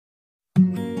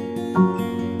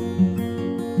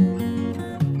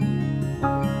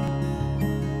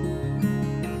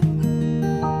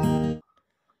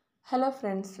Hello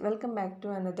friends, welcome back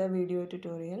to another video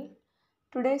tutorial.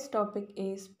 Today's topic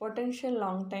is potential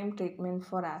long-time treatment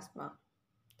for asthma.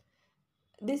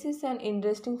 This is an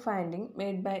interesting finding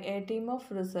made by a team of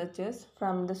researchers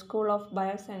from the School of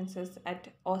Biosciences at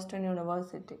Austin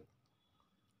University.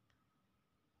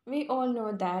 We all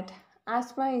know that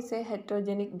asthma is a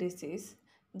heterogenic disease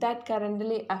that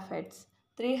currently affects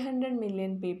 300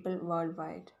 million people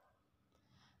worldwide.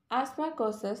 Asthma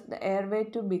causes the airway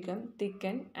to become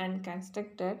thickened and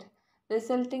constricted,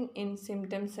 resulting in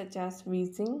symptoms such as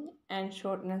wheezing and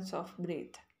shortness of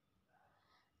breath.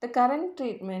 The current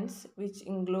treatments, which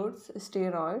includes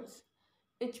steroids,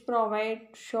 which provide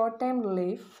short-term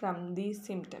relief from these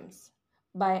symptoms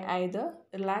by either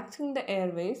relaxing the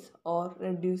airways or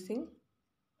reducing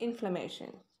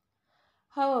inflammation.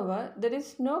 However, there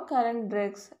is no current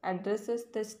drugs addresses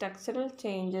the structural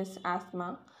changes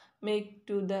asthma make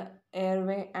to the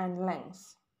airway and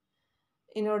lungs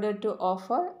in order to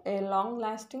offer a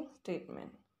long-lasting treatment.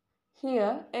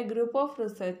 Here, a group of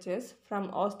researchers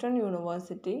from Austin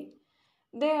University,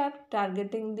 they are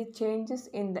targeting the changes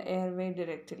in the airway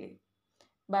directly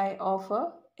by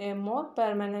offer a more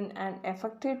permanent and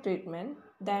effective treatment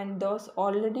than those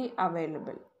already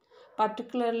available,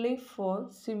 particularly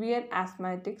for severe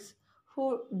asthmatics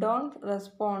who don't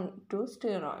respond to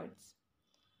steroids.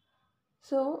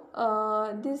 So,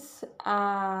 this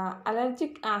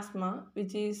allergic asthma,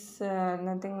 which is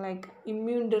nothing like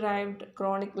immune-derived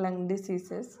chronic lung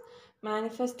diseases,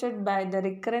 manifested by the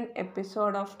recurrent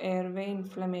episode of airway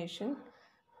inflammation,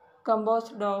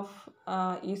 composed of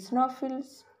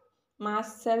eosinophils,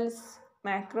 mast cells,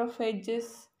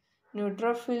 macrophages,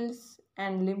 neutrophils,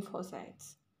 and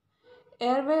lymphocytes.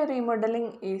 Airway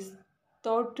remodeling is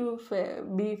thought to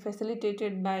be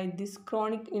facilitated by these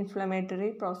chronic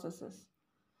inflammatory processes.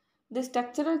 The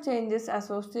structural changes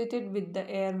associated with the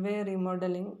airway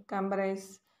remodeling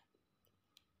comprise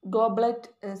goblet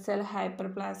cell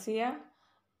hyperplasia,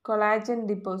 collagen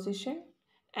deposition,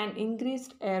 and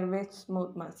increased airway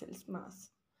smooth muscles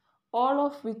mass, all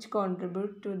of which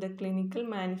contribute to the clinical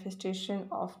manifestation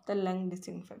of the lung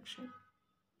disinfection.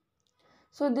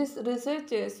 So these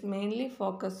researchers mainly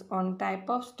focus on type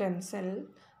of stem cell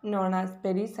known as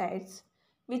pericytes,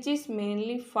 which is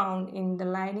mainly found in the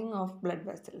lining of blood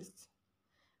vessels.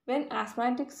 When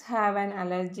asthmatics have an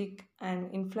allergic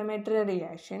and inflammatory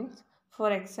reaction,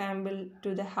 for example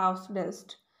to the house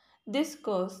dust, this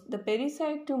causes the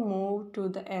pericyte to move to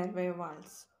the airway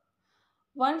walls.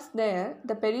 Once there,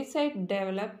 the pericyte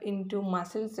develop into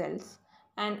muscle cells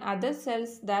and other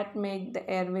cells that make the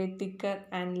airway thicker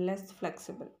and less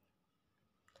flexible.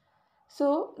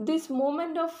 So, this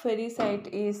movement of pericyte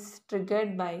is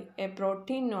triggered by a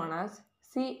protein known as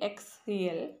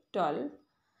CXCL12.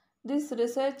 These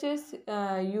researchers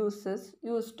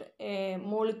used a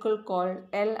molecule called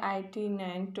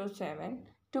LIT927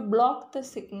 to block the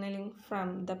signaling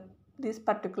from this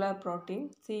particular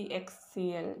protein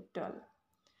CXCL12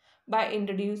 by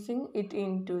introducing it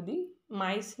into the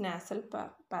mice nasal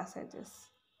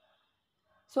passages.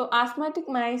 So, asthmatic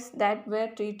mice that were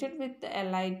treated with the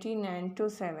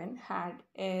LIT927 had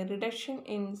a reduction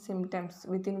in symptoms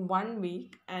within 1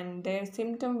 week, and their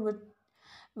symptom would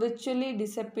virtually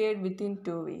disappeared within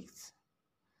 2 weeks.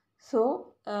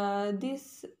 So,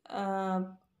 these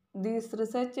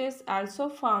researchers also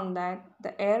found that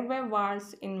the airway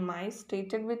walls in mice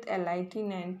treated with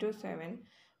LIT927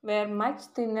 were much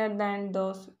thinner than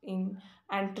those in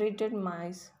untreated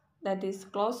mice, that is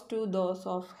close to those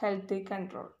of healthy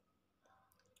control.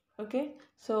 Okay,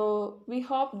 so we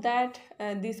hope that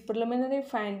this preliminary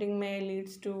finding may lead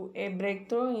to a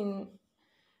breakthrough in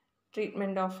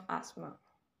treatment of asthma.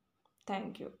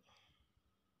 Thank you.